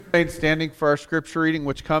Remain standing for our scripture reading,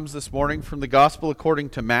 which comes this morning from the Gospel according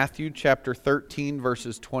to Matthew chapter 13,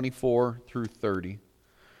 verses 24 through 30.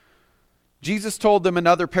 Jesus told them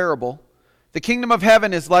another parable. The kingdom of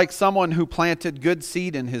heaven is like someone who planted good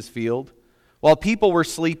seed in his field. While people were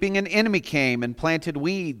sleeping, an enemy came and planted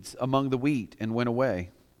weeds among the wheat and went away.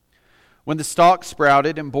 When the stalk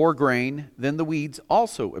sprouted and bore grain, then the weeds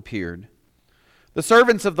also appeared. The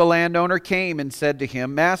servants of the landowner came and said to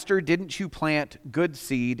him, "Master, didn't you plant good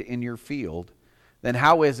seed in your field? Then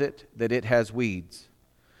how is it that it has weeds?"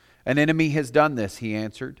 "An enemy has done this," he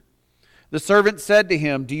answered. The servant said to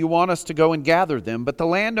him, "Do you want us to go and gather them?" But the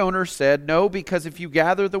landowner said, "No, because if you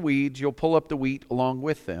gather the weeds, you'll pull up the wheat along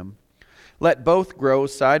with them. Let both grow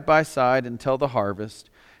side by side until the harvest.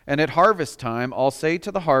 And at harvest time, I'll say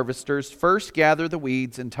to the harvesters, first gather the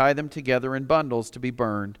weeds and tie them together in bundles to be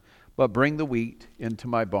burned, but bring the wheat into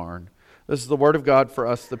my barn." This is the word of God for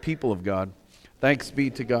us, the people of God. Thanks be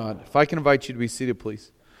to God. If I can invite you to be seated,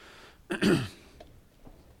 please. It's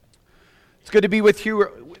good to be with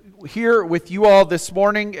you here with you all this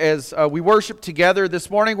morning as we worship together. This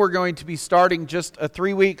morning we're going to be starting just a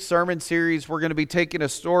 3-week sermon series. We're going to be taking a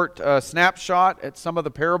short snapshot at some of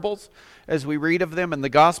the parables as we read of them in the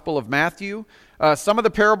Gospel of Matthew. Some of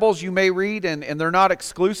the parables you may read, and they're not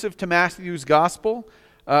exclusive to Matthew's Gospel.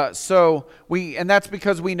 And that's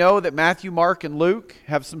because we know that Matthew, Mark, and Luke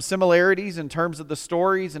have some similarities in terms of the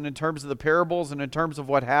stories and in terms of the parables and in terms of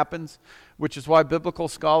what happens, which is why biblical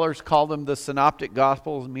scholars call them the synoptic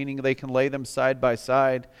gospels, meaning they can lay them side by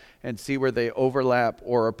side and see where they overlap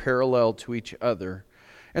or are parallel to each other.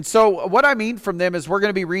 And so what I mean from them is we're going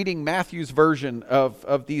to be reading Matthew's version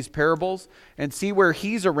of these parables and see where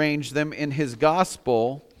he's arranged them in his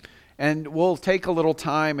gospel. And we'll take a little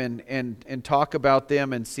time and talk about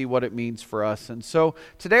them and see what it means for us. And so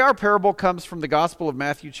today our parable comes from the Gospel of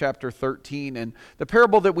Matthew chapter 13. And the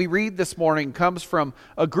parable that we read this morning comes from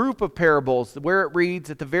a group of parables where it reads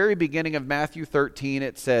at the very beginning of Matthew 13,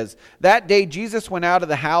 it says, "That day Jesus went out of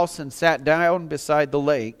the house and sat down beside the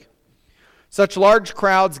lake. Such large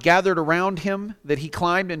crowds gathered around him that he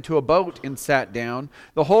climbed into a boat and sat down.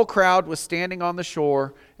 The whole crowd was standing on the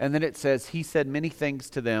shore." And then it says, "He said many things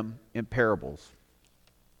to them in parables."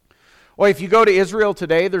 Well, if you go to Israel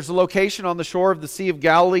today, there's a location on the shore of the Sea of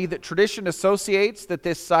Galilee that tradition associates that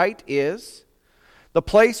this site is the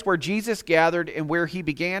place where Jesus gathered and where he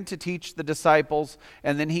began to teach the disciples.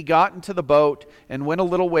 And then he got into the boat and went a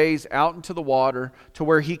little ways out into the water to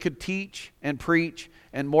where he could teach and preach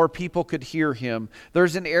and more people could hear him.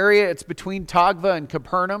 There's an area, it's between Tagva and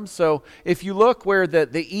Capernaum. So if you look where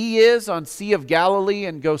the E is on Sea of Galilee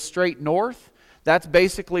and go straight north, that's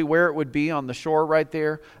basically where it would be on the shore right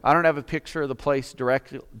there. I don't have a picture of the place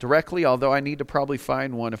directly, although I need to probably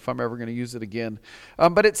find one if I'm ever going to use it again.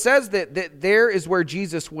 But it says that there is where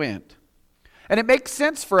Jesus went. And it makes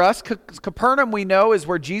sense for us. Capernaum, we know, is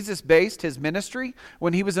where Jesus based his ministry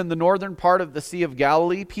when he was in the northern part of the Sea of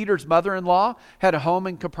Galilee. Peter's mother-in-law had a home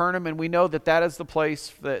in Capernaum, and we know that that is the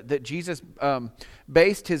place that Jesus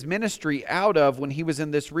based his ministry out of when he was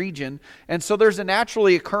in this region. And so there's a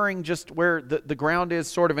naturally occurring just where the ground is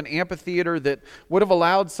sort of an amphitheater that would have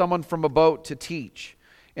allowed someone from a boat to teach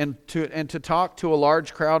and to talk to a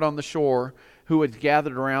large crowd on the shore who had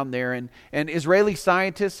gathered around there. And Israeli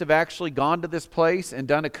scientists have actually gone to this place and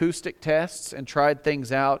done acoustic tests and tried things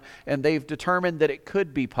out, and they've determined that it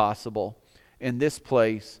could be possible in this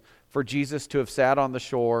place for Jesus to have sat on the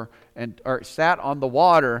shore or sat on the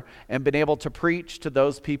water and been able to preach to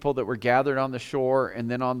those people that were gathered on the shore and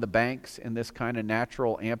then on the banks in this kind of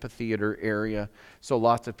natural amphitheater area so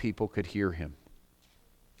lots of people could hear him.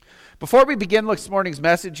 Before we begin this morning's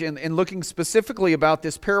message and looking specifically about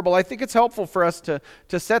this parable, I think it's helpful for us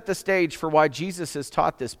to set the stage for why Jesus has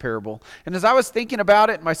taught this parable. And as I was thinking about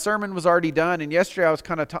it, my sermon was already done, and yesterday I was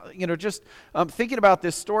kind of thinking about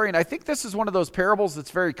this story, and I think this is one of those parables that's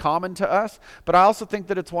very common to us, but I also think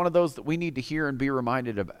that it's one of those that we need to hear and be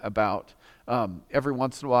reminded about every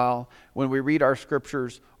once in a while when we read our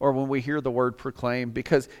scriptures or when we hear the word proclaimed,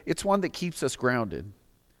 because it's one that keeps us grounded.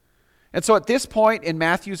 And so at this point in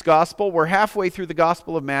Matthew's gospel, we're halfway through the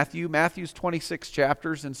Gospel of Matthew. Matthew's 26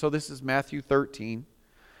 chapters, and so this is Matthew 13.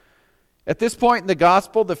 At this point in the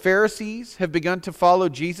gospel, the Pharisees have begun to follow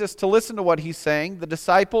Jesus, to listen to what he's saying. The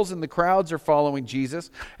disciples and the crowds are following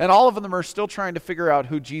Jesus, and all of them are still trying to figure out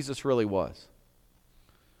who Jesus really was.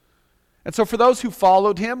 And so for those who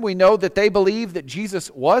followed him, we know that they believed that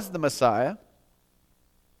Jesus was the Messiah,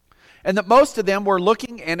 and that most of them were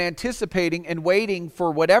looking and anticipating and waiting for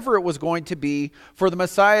whatever it was going to be for the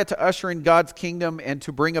Messiah to usher in God's kingdom and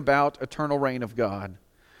to bring about eternal reign of God.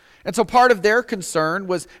 And so part of their concern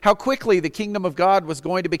was how quickly the kingdom of God was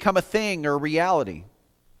going to become a thing or a reality.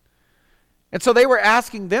 And so they were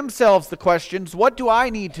asking themselves the questions, what do I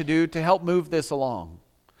need to do to help move this along?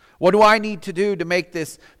 What do I need to do to make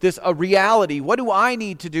this a reality? What do I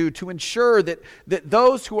need to do to ensure that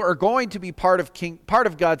those who are going to be part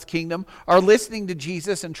of God's kingdom are listening to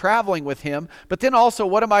Jesus and traveling with Him? But then also,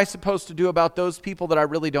 what am I supposed to do about those people that I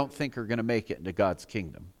really don't think are going to make it into God's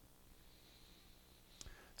kingdom?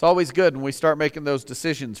 It's always good when we start making those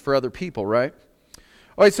decisions for other people, right?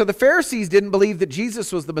 All right, so the Pharisees didn't believe that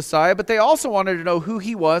Jesus was the Messiah, but they also wanted to know who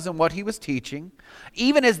He was and what He was teaching,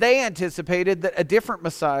 even as they anticipated that a different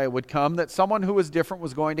Messiah would come, that someone who was different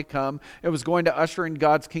was going to come. It was going to usher in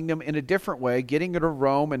God's kingdom in a different way, getting rid of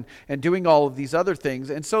Rome and doing all of these other things.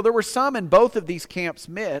 And so there were some in both of these camps'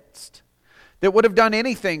 midst that would have done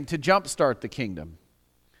anything to jumpstart the kingdom.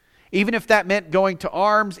 Even if that meant going to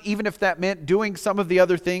arms, even if that meant doing some of the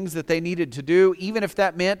other things that they needed to do, even if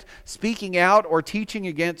that meant speaking out or teaching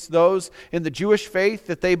against those in the Jewish faith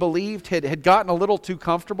that they believed had gotten a little too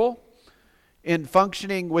comfortable in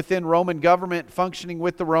functioning within Roman government, functioning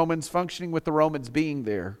with the Romans being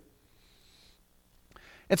there.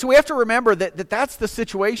 And so we have to remember that that's the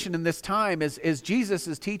situation in this time as Jesus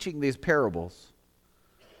is teaching these parables.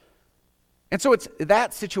 And so it's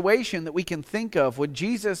that situation that we can think of when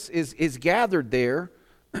Jesus is gathered there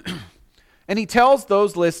and He tells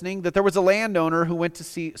those listening that there was a landowner who went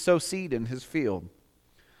to sow seed in his field.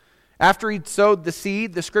 After he'd sowed the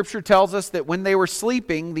seed, the Scripture tells us that when they were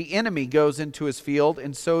sleeping, the enemy goes into his field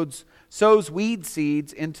and sows weed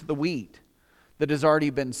seeds into the wheat that has already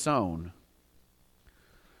been sown.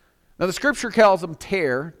 Now the Scripture calls them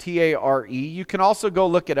tare, T-A-R-E. You can also go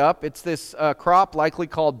look it up. It's this crop likely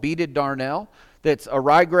called beaded darnel that's a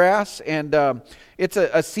ryegrass, and it's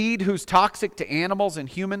a seed who's toxic to animals and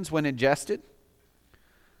humans when ingested.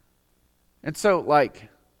 And so,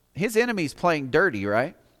 his enemy's playing dirty,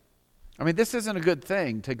 right? I mean, this isn't a good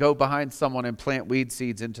thing to go behind someone and plant weed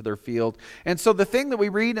seeds into their field. And so the thing that we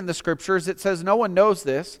read in the Scriptures, it says no one knows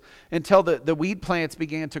this until the weed plants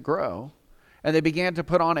began to grow. And they began to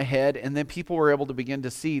put on a head, and then people were able to begin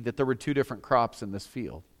to see that there were two different crops in this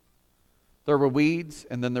field. There were weeds,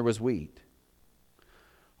 and then there was wheat.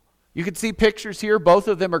 You can see pictures here. Both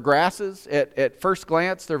of them are grasses. At first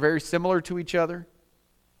glance, they're very similar to each other.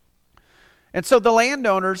 And so the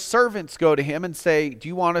landowner's servants go to him and say, do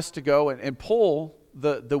you want us to go and pull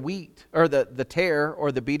the wheat, or the tare,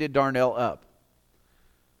 or the beaded darnel up?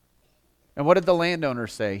 And what did the landowner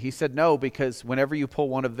say? He said, no, because whenever you pull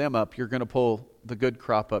one of them up, you're going to pull the good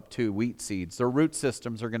crop up too, wheat seeds. Their root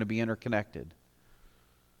systems are going to be interconnected.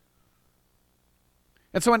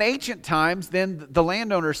 And so in ancient times, then the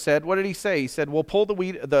landowner said, what did he say? He said, we'll pull the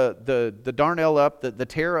darnel up, the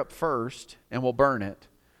tare up first, and we'll burn it,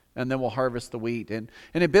 and then we'll harvest the wheat. And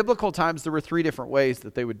in biblical times, there were three different ways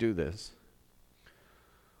that they would do this.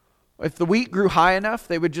 If the wheat grew high enough,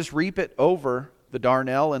 they would just reap it over the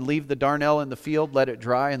darnel and leave the darnel in the field, let it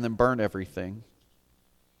dry, and then burn everything.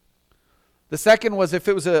 The second was if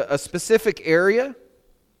it was a specific area,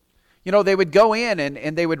 they would go in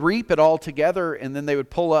and they would reap it all together, and then they would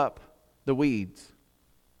pull up the weeds.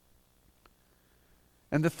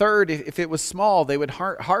 And the third, if it was small, they would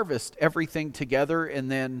harvest everything together,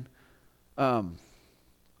 and then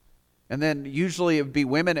usually it would be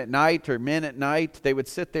women at night or men at night. They would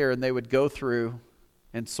sit there and they would go through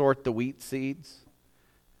and sort the wheat seeds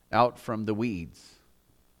out from the weeds,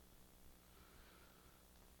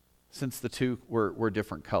 since the two were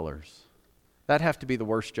different colors. That'd have to be the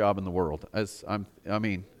worst job in the world.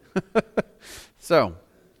 So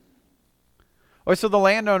the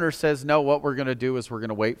landowner says, no, what we're going to do is we're going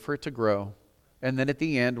to wait for it to grow, and then at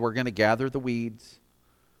the end we're going to gather the weeds.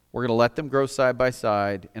 We're going to let them grow side by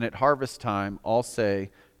side, and at harvest time I'll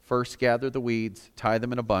say, first gather the weeds, tie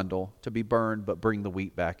them in a bundle to be burned, but bring the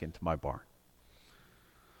wheat back into my barn.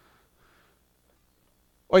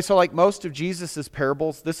 So like most of Jesus'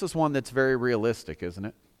 parables, this is one that's very realistic, isn't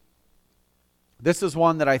it? This is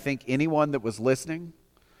one that I think anyone that was listening,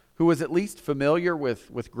 who was at least familiar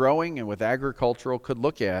with growing and with agricultural, could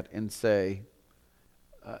look at and say,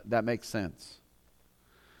 that makes sense.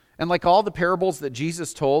 And like all the parables that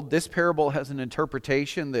Jesus told, this parable has an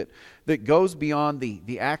interpretation that goes beyond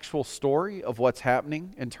the actual story of what's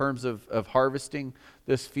happening in terms of harvesting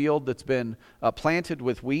this field that's been planted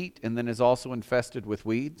with wheat and then is also infested with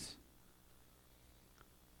weeds.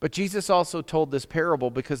 But Jesus also told this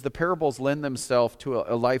parable because the parables lend themselves to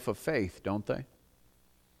a life of faith, don't they?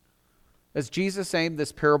 As Jesus aimed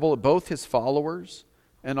this parable at both His followers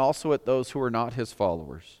and also at those who are not His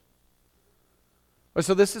followers.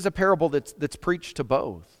 So this is a parable that's preached to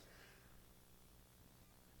both.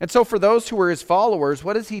 And so for those who are his followers,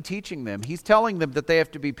 what is he teaching them? He's telling them that they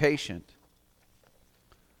have to be patient.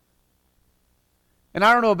 And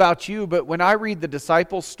I don't know about you, but when I read the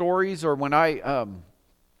disciples' stories, or when I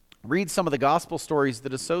read some of the gospel stories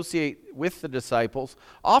that associate with the disciples,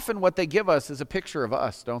 often what they give us is a picture of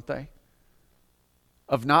us, don't they?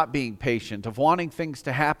 Of not being patient, of wanting things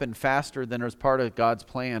to happen faster than is part of God's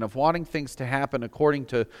plan, of wanting things to happen according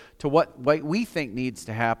to what we think needs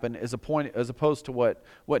to happen as opposed to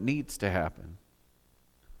what needs to happen.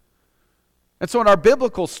 And so in our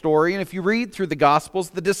biblical story, and if you read through the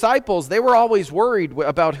Gospels, the disciples, they were always worried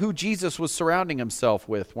about who Jesus was surrounding himself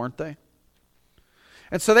with, weren't they?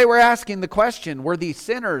 And so they were asking the question, were these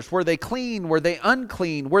sinners? Were they clean? Were they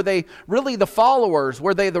unclean? Were they really the followers?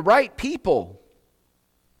 Were they the right people?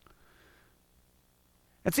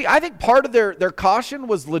 And see, I think part of their caution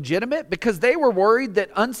was legitimate because they were worried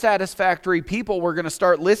that unsatisfactory people were going to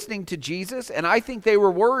start listening to Jesus, and I think they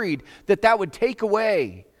were worried that that would take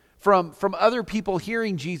away from other people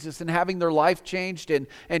hearing Jesus and having their life changed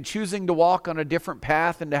and choosing to walk on a different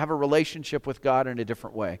path and to have a relationship with God in a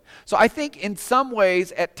different way. So I think in some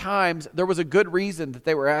ways, at times, there was a good reason that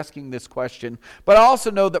they were asking this question. But I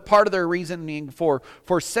also know that part of their reasoning for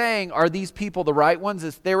saying, are these people the right ones,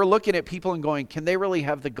 is they were looking at people and going, can they really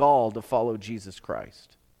have the gall to follow Jesus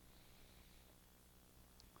Christ?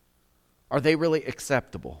 Are they really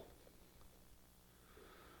acceptable?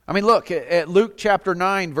 I mean, look at Luke chapter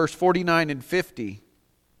 9, verse 49 and 50.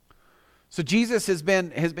 So Jesus has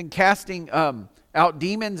been casting out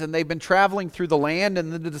demons, and they've been traveling through the land,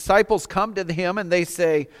 and the disciples come to him and they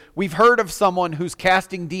say, we've heard of someone who's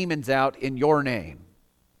casting demons out in your name.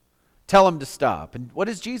 Tell him to stop. And what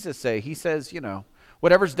does Jesus say? He says,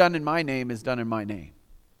 whatever's done in my name is done in my name.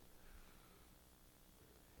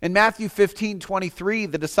 In Matthew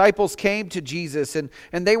 15:23, the disciples came to Jesus and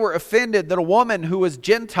they were offended that a woman who was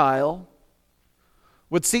Gentile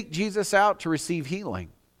would seek Jesus out to receive healing.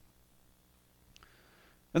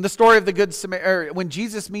 In the story of the Good Samaritan, when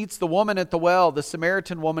Jesus meets the woman at the well, the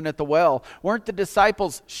Samaritan woman at the well, weren't the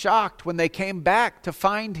disciples shocked when they came back to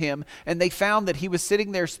find him and they found that he was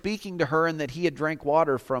sitting there speaking to her and that he had drank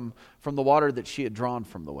water from the water that she had drawn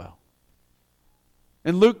from the well?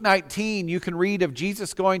 In Luke 19, you can read of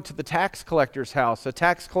Jesus going to the tax collector's house, a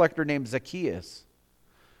tax collector named Zacchaeus.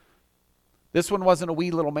 This one wasn't a wee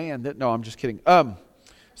little man. No, I'm just kidding.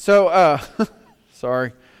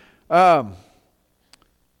 Sorry.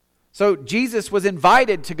 So Jesus was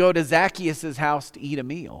invited to go to Zacchaeus' house to eat a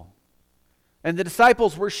meal. And the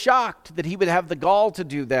disciples were shocked that he would have the gall to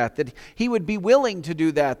do that he would be willing to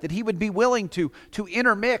do that he would be willing to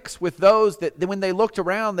intermix with those that when they looked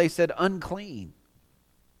around, they said, unclean.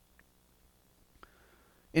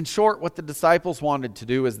 In short, what the disciples wanted to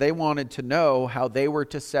do is they wanted to know how they were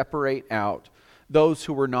to separate out those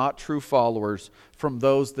who were not true followers from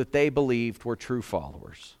those that they believed were true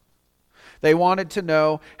followers. They wanted to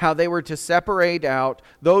know how they were to separate out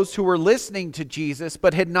those who were listening to Jesus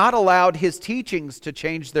but had not allowed his teachings to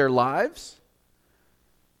change their lives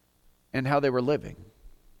and how they were living.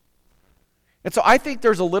 And so I think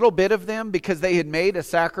there's a little bit of them because they had made a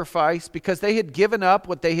sacrifice, because they had given up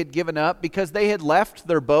what they had given up, because they had left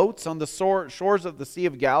their boats on the shores of the Sea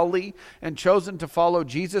of Galilee and chosen to follow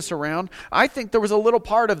Jesus around. I think there was a little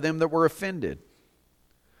part of them that were offended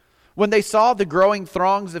when they saw the growing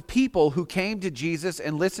throngs of people who came to Jesus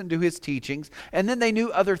and listened to his teachings, and then they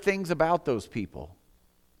knew other things about those people.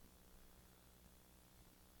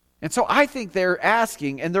 And so I think they're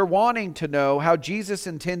asking and they're wanting to know how Jesus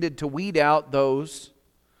intended to weed out those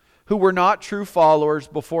who were not true followers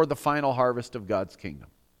before the final harvest of God's kingdom.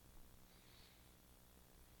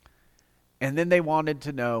 And then they wanted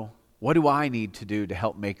to know, what do I need to do to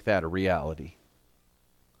help make that a reality?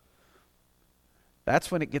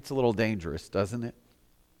 That's when it gets a little dangerous, doesn't it?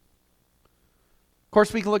 Of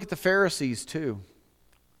course, we can look at the Pharisees too.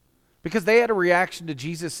 Because they had a reaction to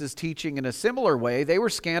Jesus' teaching in a similar way. They were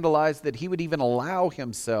scandalized that he would even allow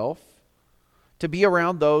himself to be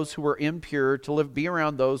around those who were impure, to be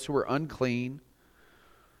around those who were unclean.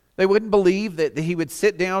 They wouldn't believe that he would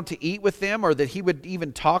sit down to eat with them or that he would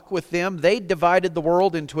even talk with them. They divided the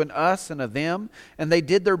world into an us and a them, and they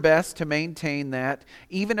did their best to maintain that,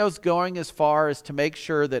 even as going as far as to make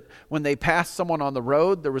sure that when they passed someone on the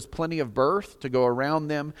road, there was plenty of berth to go around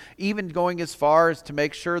them, even going as far as to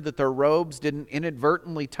make sure that their robes didn't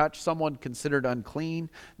inadvertently touch someone considered unclean.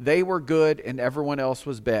 They were good and everyone else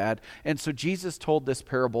was bad. And so Jesus told this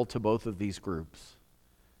parable to both of these groups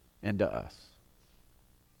and to us.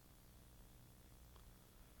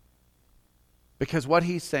 Because what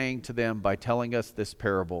he's saying to them by telling us this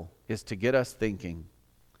parable is to get us thinking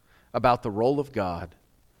about the role of God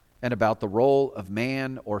and about the role of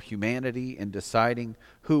man or humanity in deciding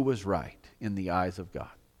who was right in the eyes of God.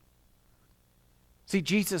 See,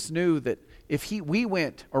 Jesus knew that if we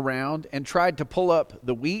went around and tried to pull up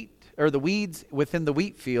the wheat or the weeds within the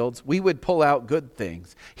wheat fields, we would pull out good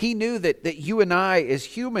things. He knew that you and I as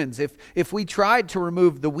humans, if we tried to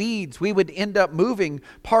remove the weeds, we would end up moving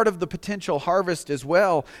part of the potential harvest as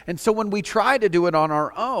well. And so when we try to do it on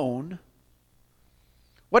our own,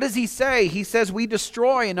 what does he say? He says we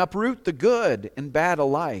destroy and uproot the good and bad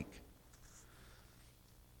alike.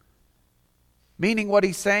 Meaning what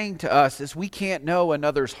he's saying to us is we can't know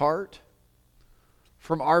another's heart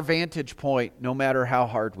from our vantage point, no matter how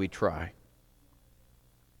hard we try.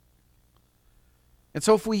 And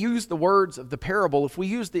so if we use the words of the parable, if we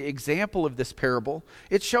use the example of this parable,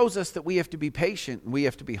 it shows us that we have to be patient and we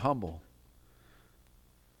have to be humble.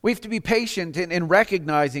 We have to be patient in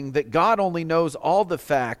recognizing that God only knows all the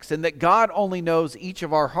facts and that God only knows each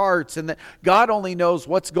of our hearts and that God only knows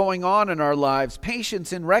what's going on in our lives.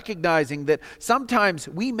 Patience in recognizing that sometimes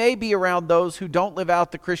we may be around those who don't live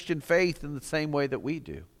out the Christian faith in the same way that we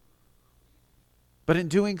do. But in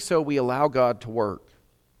doing so, we allow God to work,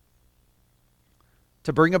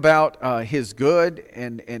 to bring about His good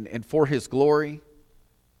and for His glory,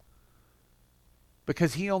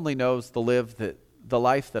 because He only knows the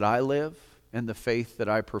life that I live and the faith that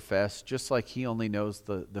I profess, just like He only knows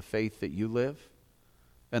the faith that you live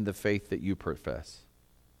and the faith that you profess.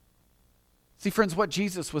 See, friends, what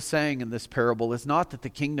Jesus was saying in this parable is not that the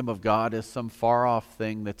kingdom of God is some far-off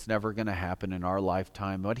thing that's never going to happen in our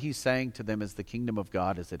lifetime. What He's saying to them is the kingdom of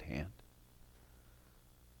God is at hand.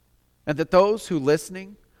 And that those who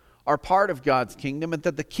listening are part of God's kingdom, and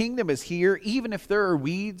that the kingdom is here even if there are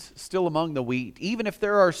weeds still among the wheat, even if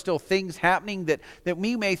there are still things happening that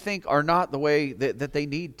we may think are not the way that they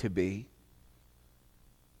need to be.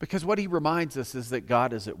 Because what He reminds us is that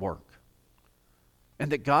God is at work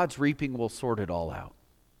and that God's reaping will sort it all out.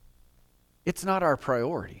 It's not our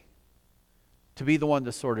priority to be the one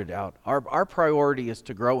to sort it out. Our priority is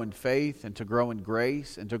to grow in faith and to grow in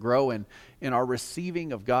grace and to grow in our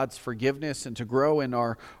receiving of God's forgiveness and to grow in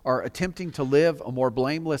our attempting to live a more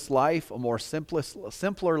blameless life, a more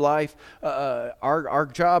simpler life. Our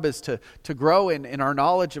job is to grow in our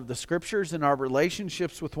knowledge of the Scriptures and our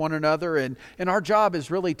relationships with one another. And our job is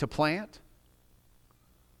really to plant.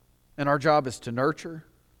 And our job is to nurture.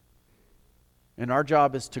 And our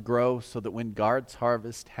job is to grow so that when God's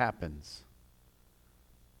harvest happens,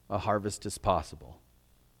 a harvest is possible.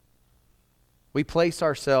 We place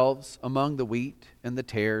ourselves among the wheat and the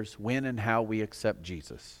tares when and how we accept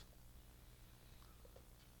Jesus.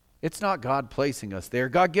 It's not God placing us there.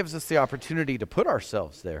 God gives us the opportunity to put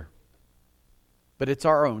ourselves there. But it's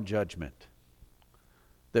our own judgment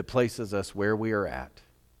that places us where we are at,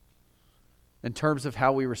 in terms of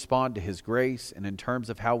how we respond to His grace and in terms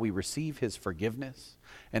of how we receive His forgiveness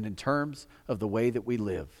and in terms of the way that we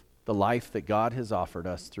live the life that God has offered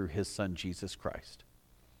us through His Son, Jesus Christ.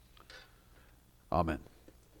 Amen.